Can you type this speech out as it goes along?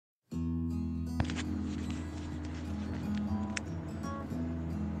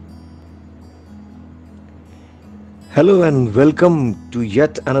Hello and welcome to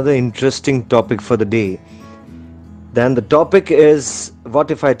yet another interesting topic for the day. Then the topic is,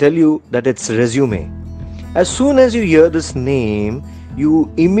 what if I tell you that it's resume? As soon as you hear this name, you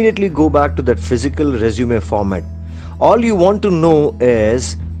immediately go back to that physical resume format. All you want to know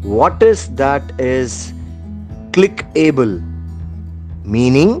is what is that is clickable,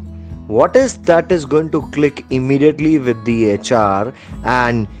 meaning what is that is going to click immediately with the HR,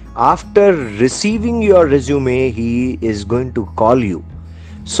 and after receiving your resume he is going to call you.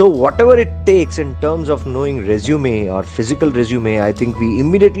 So whatever it takes in terms of knowing resume or physical resume, I think we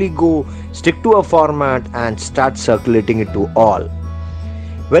immediately go stick to a format and start circulating it to all.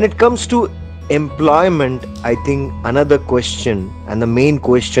 When it comes to employment, I think another question and the main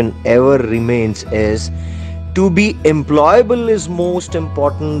question ever remains is, to be employable is most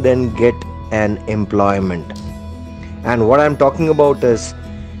important than get an employment. And what I'm talking about is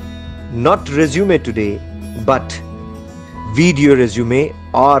not resume today, but video resume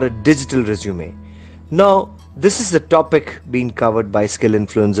or a digital resume. Now, this is the topic being covered by skill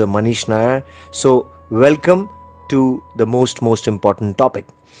influencer Manish Nair. So, welcome to the most important topic.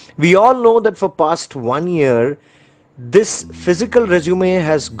 We all know that for past 1 year, this physical resume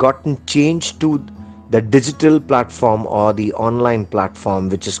has gotten changed to the digital platform or the online platform,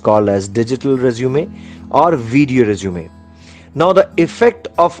 which is called as digital resume or video resume. Now the effect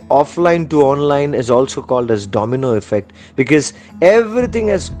of offline to online is also called as domino effect, because everything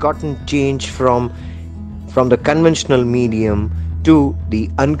has gotten changed from the conventional medium to the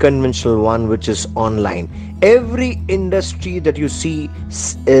unconventional one, which is online. Every industry that you see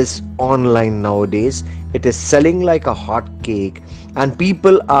is online nowadays. It is selling like a hot cake, and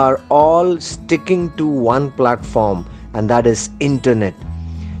people are all sticking to one platform, and that is internet.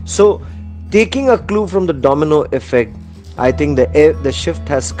 So taking a clue from the domino effect, I think the shift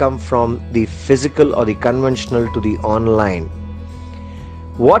has come from the physical or the conventional to the online.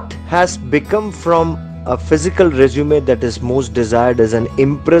 What has become from a physical resume that is most desired is an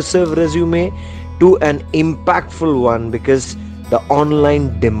impressive resume to an impactful one, because the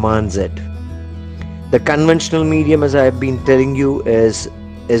online demands it. The conventional medium, as I have been telling you, is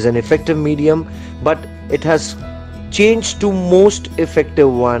an effective medium, but it has changed to most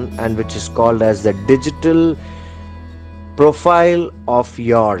effective one, and which is called as the digital profile of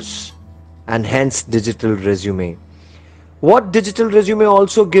yours, and hence digital resume. What digital resume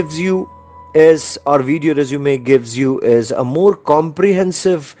also gives you is, or video resume gives you, is a more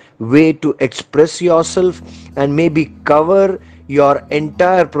comprehensive way to express yourself and maybe cover your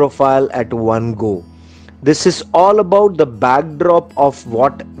entire profile at one go. This is all about the backdrop of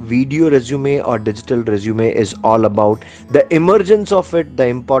what video resume or digital resume is all about, the emergence of it, the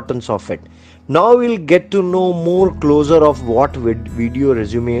importance of it. Now we'll get to know more closer of what video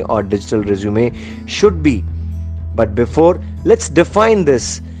resume or digital resume should be. But before, let's define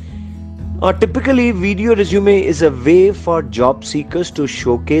this. Typically, video resume is a way for job seekers to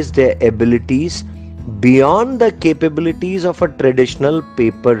showcase their abilities beyond the capabilities of a traditional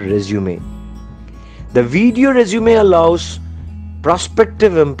paper resume. The video resume allows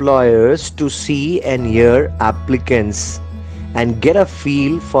prospective employers to see and hear applicants and get a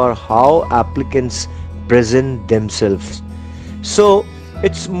feel for how applicants present themselves. So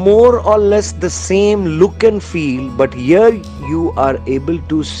it's more or less the same look and feel, but here you are able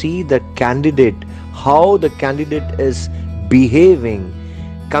to see the candidate, how the candidate is behaving,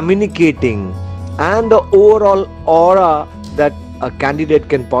 communicating, and the overall aura that a candidate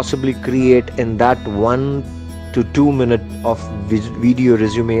can possibly create in that 1 to 2 minutes of video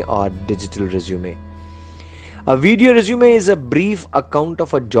resume or digital resume. A video resume is a brief account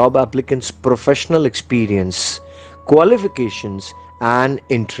of a job applicant's professional experience, qualifications, and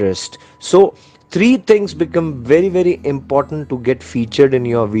interest. So 3 things become very important to get featured in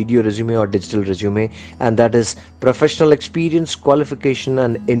your video resume or digital resume, and that is professional experience, qualification,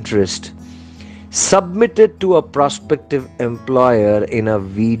 and interest. Submitted to a prospective employer in a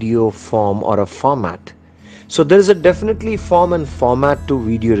video form or a format. So there is a definitely form and format to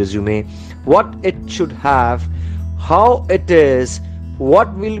video resume. What it should have, how it is,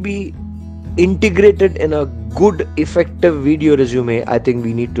 what will be integrated in a good effective video resume, I think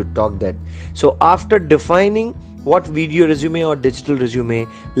we need to talk that. So after defining what video resume or digital resume,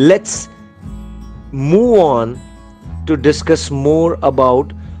 let's move on to discuss more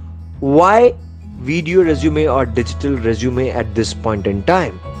about why video resume or digital resume at this point in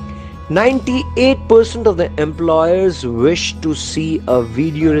time. 98% of the employers wish to see a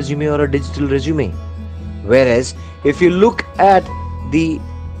video resume or a digital resume. Whereas if you look at the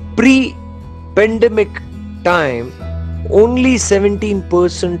pre-pandemic time, only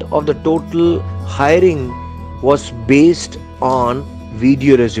 17% of the total hiring was based on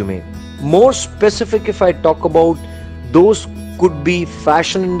video resume. More specific, if I talk about, those could be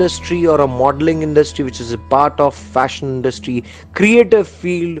fashion industry or a modeling industry, which is a part of fashion industry, creative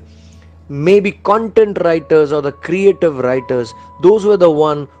field, maybe content writers or the creative writers. Those were the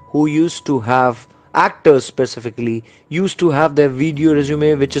one who used to have, actors specifically used to have their video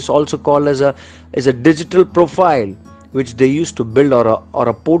resume, which is also called as a digital profile, which they used to build, or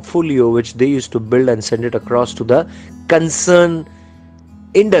a portfolio which they used to build and send it across to the concerned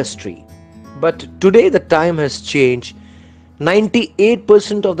industry. But today the time has changed.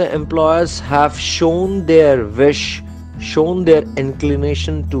 98% of the employers have shown their wish, shown their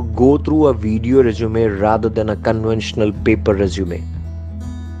inclination to go through a video resume rather than a conventional paper resume.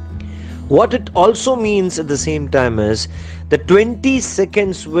 What it also means at the same time is the 20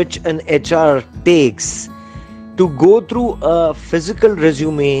 seconds which an HR takes to go through a physical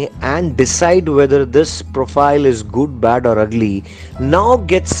resume and decide whether this profile is good, bad or ugly, now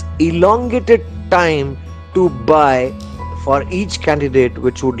gets elongated time to buy for each candidate,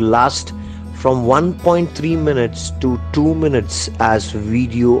 which would last from 1.3 minutes to 2 minutes as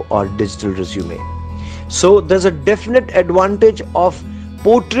video or digital resume. So there's a definite advantage of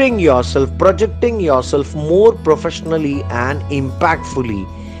portraying yourself, projecting yourself more professionally and impactfully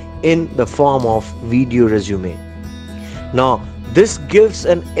in the form of video resume. Now, this gives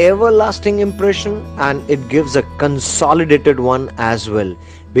an everlasting impression and it gives a consolidated one as well,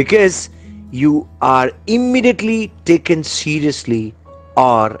 because you are immediately taken seriously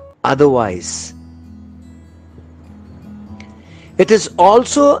or otherwise. It is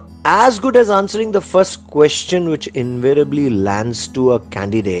also as good as answering the first question, which invariably lands to a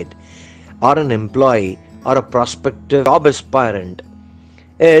candidate or an employee or a prospective job aspirant,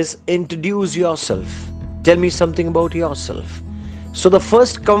 is introduce yourself. Tell me something about yourself. So the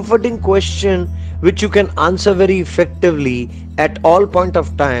first comforting question which you can answer very effectively at all point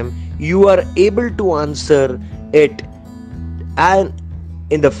of time, you are able to answer it and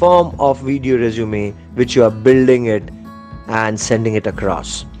in the form of video resume, which you are building it and sending it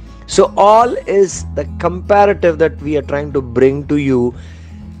across. So all is the comparative that we are trying to bring to you,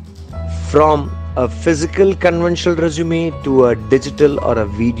 from a physical conventional resume to a digital or a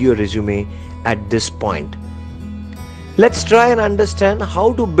video resume at this point. Let's try and understand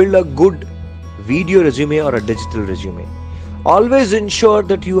how to build a good video resume or a digital resume. Always ensure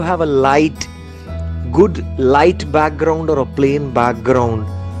that you have a good light background or a plain background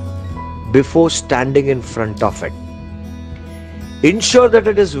before standing in front of it. Ensure that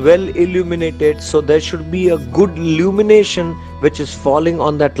it is well illuminated, so there should be a good illumination which is falling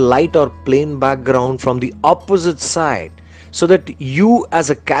on that light or plain background from the opposite side, so that you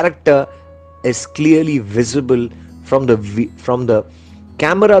as a character is clearly visible from the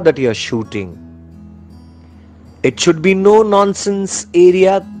camera that you are shooting. It should be no nonsense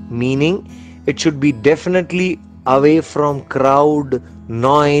area, meaning it should be definitely away from crowd,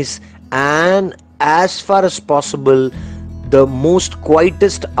 noise, and as far as possible the most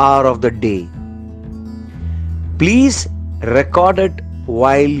quietest hour of the day. Please record it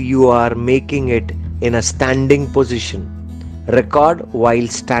while you are making it in a standing position. Record while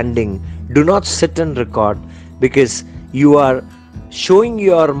standing. Do not sit and record, because you are showing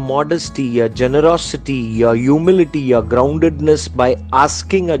your modesty, your generosity, your humility, your groundedness by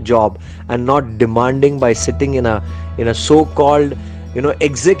asking a job and not demanding by sitting in a so-called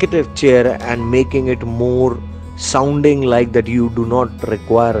executive chair and making it more sounding like that you do not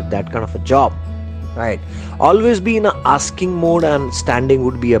require that kind of a job, right? Always be in a asking mode, and standing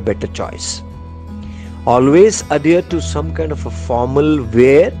would be a better choice. Always adhere to some kind of a formal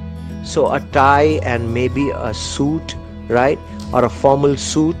wear, so a tie and maybe a suit, right, or a formal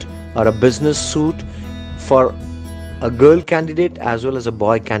suit or a business suit for a girl candidate as well as a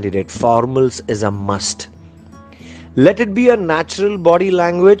boy candidate. Formals is a must. Let it be a natural body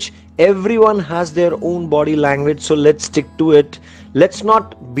language. Everyone has their own body language, so let's stick to it. Let's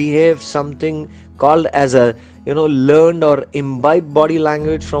not behave something called as a learned or imbibed body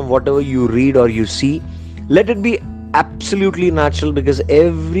language from whatever you read or you see. Let it be absolutely natural, because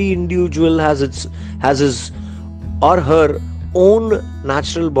every individual has his or her own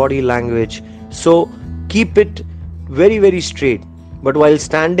natural body language. So keep it very, very straight. But while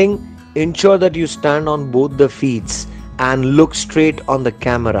standing, ensure that you stand on both the feet and look straight on the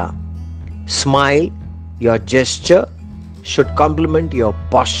camera. Smile. Your gesture should complement your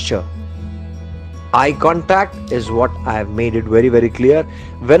posture. Eye contact is what I have made it very, very clear.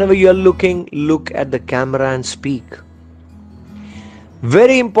 Whenever you are looking, look at the camera and speak.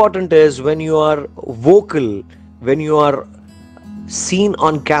 Very important is when you are vocal, when you are seen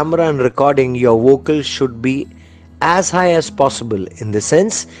on camera and recording, your vocal should be as high as possible. In the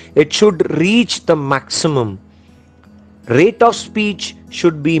sense, it should reach the maximum. Rate of speech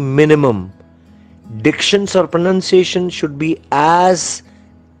should be minimum. Dictions or pronunciation should be as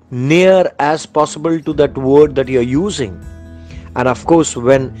near as possible to that word that you're using. And of course,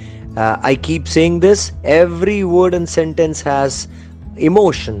 when I keep saying this, every word and sentence has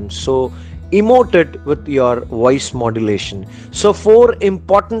emotion, so emote it with your voice modulation. So 4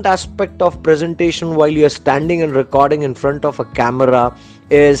 important aspects of presentation while you're standing and recording in front of a camera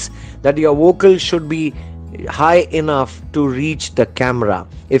is that your vocal should be high enough to reach the camera.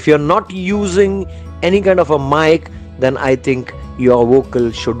 If you're not using any kind of a mic, then I think your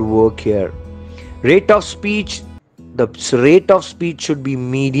vocal should work here. Rate of speech, the rate of speech should be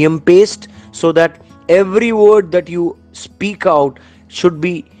medium paced, so that every word that you speak out should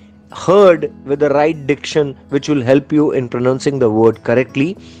be heard with the right diction, which will help you in pronouncing the word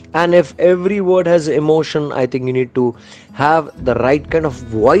correctly. And if every word has emotion, I think you need to have the right kind of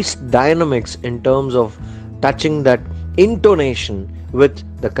voice dynamics in terms of touching that intonation with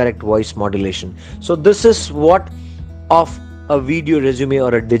the correct voice modulation. So this is what of a video resume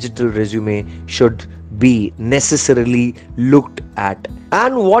or a digital resume should be necessarily looked at.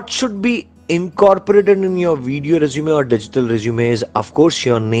 And what should be incorporated in your video resume or digital resume is, of course,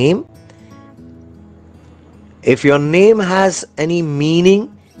 your name. If your name has any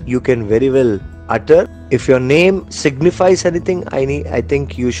meaning, you can very well utter. If your name signifies anything, I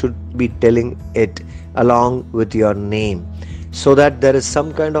think you should be telling it along with your name, so that there is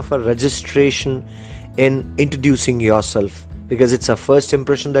some kind of a registration in introducing yourself, because it's a first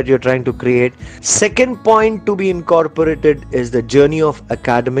impression that you're trying to create. Second point to be incorporated is the journey of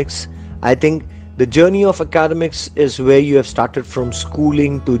academics. I think the journey of academics is where you have started from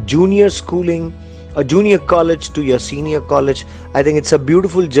schooling to junior schooling, a junior college to your senior college. I think it's a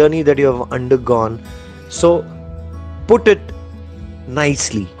beautiful journey that you have undergone. So put it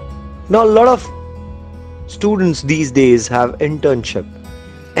nicely. Now, a lot of students these days have internship.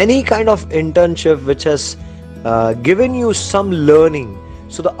 Any kind of internship which has given you some learning.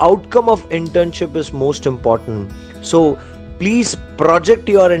 So the outcome of internship is most important. So please project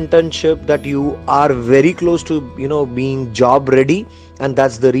your internship that you are very close to being job ready, and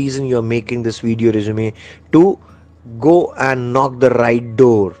that's the reason you're making this video resume, to go and knock the right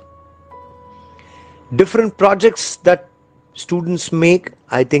door. Different projects that students make,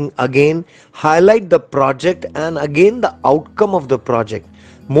 I think again highlight the project and again the outcome of the project.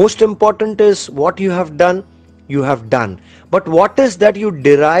 Most important is what you have done, but what is that you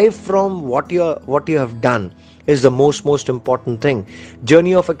derive from what you have done is the most important thing.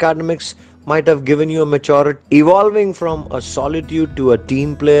 Journey of academics might have given you a maturity, evolving from a solitude to a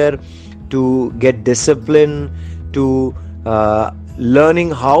team player, to get discipline, to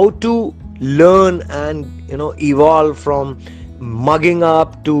learning how to learn and evolve from mugging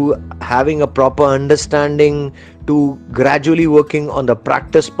up to having a proper understanding, to gradually working on the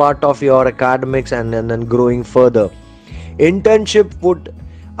practice part of your academics and then growing further. Internship would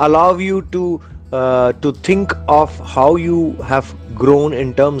allow you to think of how you have grown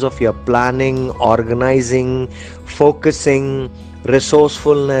in terms of your planning, organizing, focusing,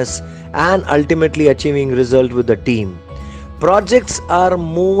 resourcefulness, and ultimately achieving result with the team. Projects are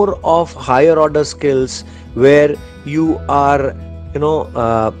more of higher order skills where you are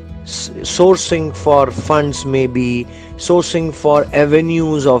sourcing for funds, maybe sourcing for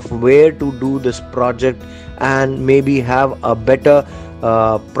avenues of where to do this project, and maybe have a better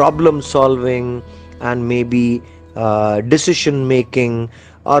problem solving, and maybe decision making,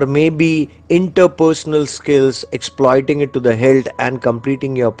 or maybe interpersonal skills, exploiting it to the hilt and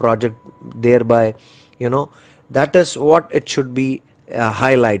completing your project thereby. That is what it should be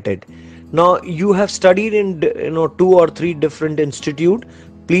highlighted. Now, you have studied in 2 or 3 different institute.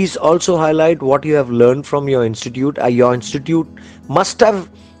 Please also highlight what you have learned from your institute. Your institute must have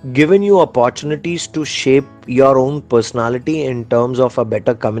given you opportunities to shape your own personality in terms of a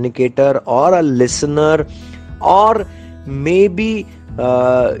better communicator or a listener, or maybe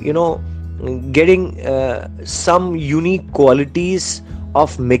getting some unique qualities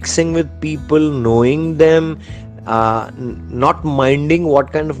of mixing with people, knowing them, not minding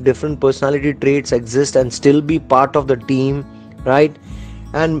what kind of different personality traits exist and still be part of the team, right?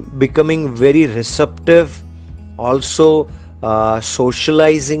 And becoming very receptive, also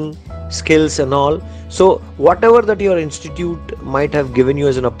socializing skills and all. So whatever that your institute might have given you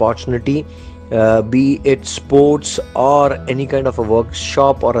as an opportunity, be it sports or any kind of a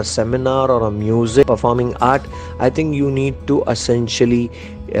workshop or a seminar or a music, performing art, I think you need to essentially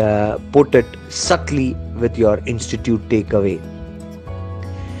put it subtly with your institute takeaway.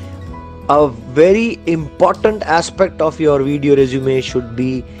 a very important aspect of your video resume should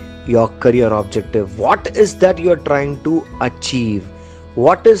be your career objective. What is that you are trying to achieve?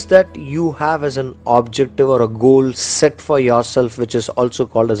 What is that you have as an objective or a goal set for yourself, which is also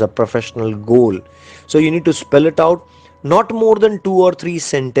called as a professional goal? So you need to spell it out, not more than 2 or 3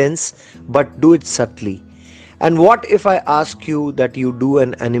 sentences, but do it subtly. And what if I ask you that you do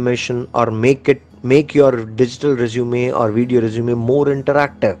an animation or make your digital resume or video resume more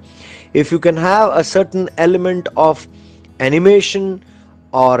interactive? If you can have a certain element of animation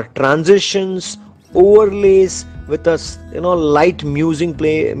or transitions, overlays with a light music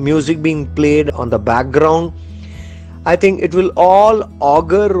being played on the background, I think it will all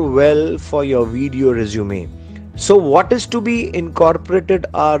augur well for your video resume. So what is to be incorporated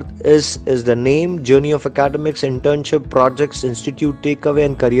is the name, journey of academics, internship, projects, institute takeaway,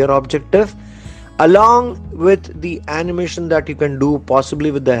 and career objective, along with the animation that you can do,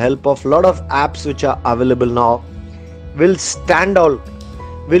 possibly with the help of a lot of apps which are available now, will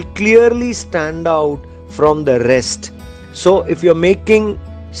clearly stand out from the rest. So if you're making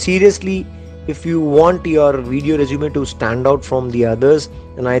seriously, if you want your video resume to stand out from the others,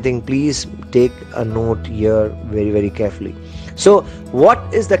 then I think please take a note here very, very carefully. So what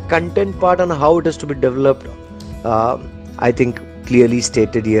is the content part and how it is to be developed? I think clearly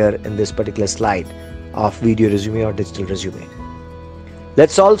stated here in this particular slide of video resume or digital resume.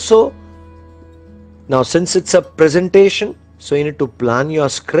 Let's also, now since it's a presentation, so you need to plan your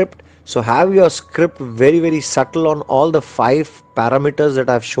script. So have your script very, very subtle on all the 5 parameters that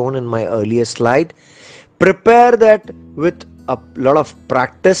I've shown in my earlier slide. Prepare that with a lot of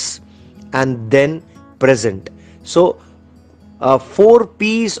practice and then present. So 4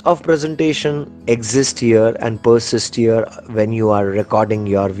 P's of presentation exist here and persist here when you are recording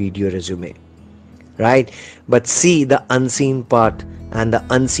your video resume, right? But see the unseen part, and the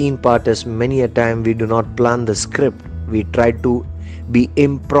unseen part is many a time we do not plan the script. We try to be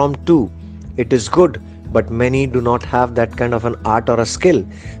impromptu. It is good, but many do not have that kind of an art or a skill.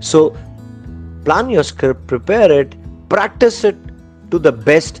 So plan your script, prepare it, practice it to the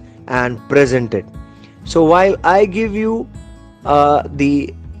best and present it. So while I give you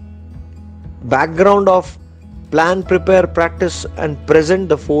the background of plan, prepare, practice and present,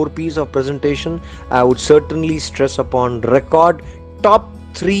 the 4 P's of presentation, I would certainly stress upon record top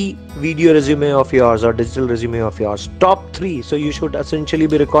 3 video resume of yours or digital resume of yours. Top 3. So you should essentially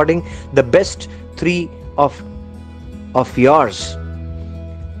be recording the best 3 of yours.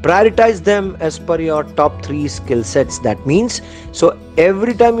 Prioritize them as per your top 3 skill sets. That means, so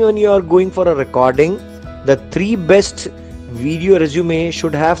every time when you are going for a recording, the 3 best video resume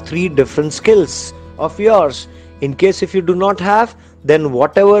should have 3 different skills of yours. In case if you do not have, then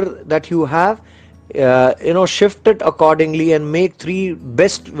whatever that you have, shift it accordingly and make 3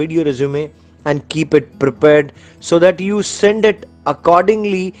 best video resume and keep it prepared so that you send it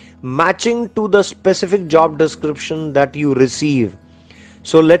accordingly, matching to the specific job description that you receive.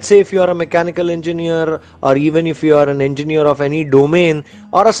 So let's say if you are a mechanical engineer, or even if you are an engineer of any domain,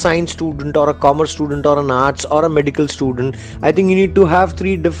 or a science student or a commerce student or an arts or a medical student, I think you need to have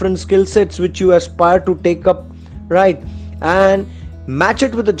 3 different skill sets which you aspire to take up, right? And match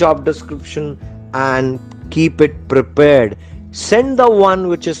it with the job description and keep it prepared. Send the one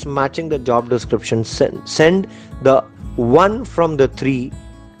which is matching the job description. Send the one from the 3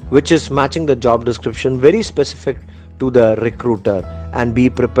 which is matching the job description, very specific to the recruiter, and be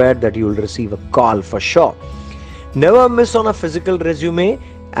prepared that you will receive a call for sure. Never miss on a physical resume.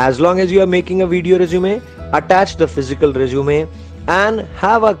 As long as you are making a video resume, attach the physical resume and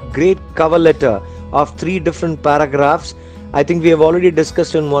have a great cover letter of 3 different paragraphs. I think we have already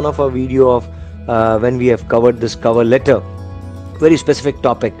discussed in one of our video of when we have covered this cover letter, very specific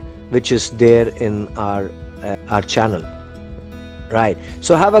topic which is there in our channel, right?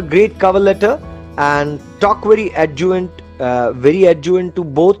 So have a great cover letter and talk very adjuvant to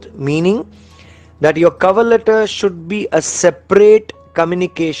both, meaning that your cover letter should be a separate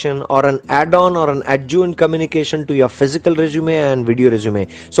communication or an add-on or an adjuvant communication to your physical resume and video resume.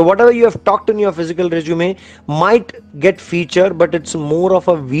 So whatever you have talked in your physical resume might get featured, but it's more of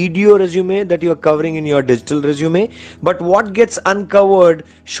a video resume that you are covering in your digital resume. But what gets uncovered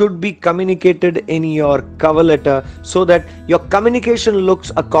should be communicated in your cover letter so that your communication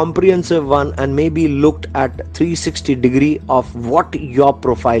looks a comprehensive one and maybe looked at 360 degree of what your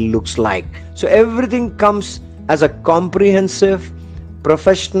profile looks like. So everything comes as a comprehensive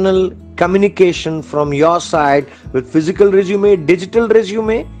professional communication from your side with physical resume, digital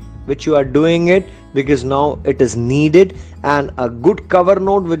resume, which you are doing it because now it is needed, and a good cover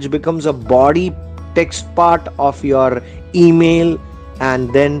note which becomes a body text part of your email,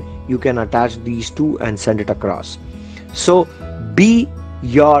 and then you can attach these two and send it across. So be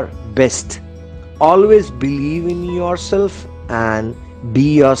your best. Always believe in yourself, and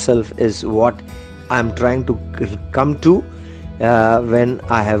be yourself is what I'm trying to come to. When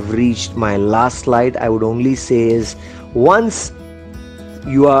I have reached my last slide, I would only say is, once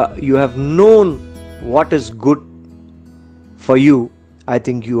you have known what is good for you, I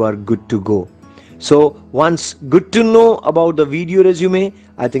think you are good to go. So once good to know about the video resume,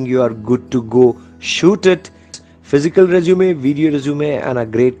 I think you are good to go. Shoot it. Physical resume, video resume, and a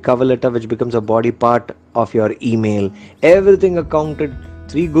great cover letter which becomes a body part of your email. Everything accounted,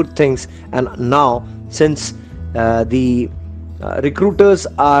 3 good things. And now, since the recruiters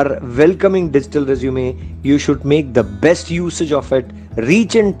are welcoming digital resume, you should make the best usage of it.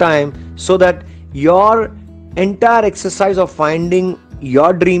 Reach in time so that your entire exercise of finding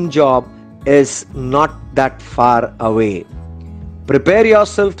your dream job is not that far away. Prepare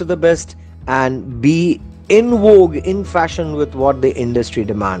yourself to the best and be in vogue, in fashion with what the industry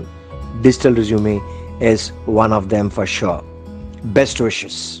demand. Digital resume is one of them for sure. Best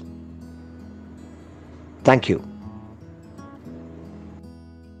wishes. Thank you.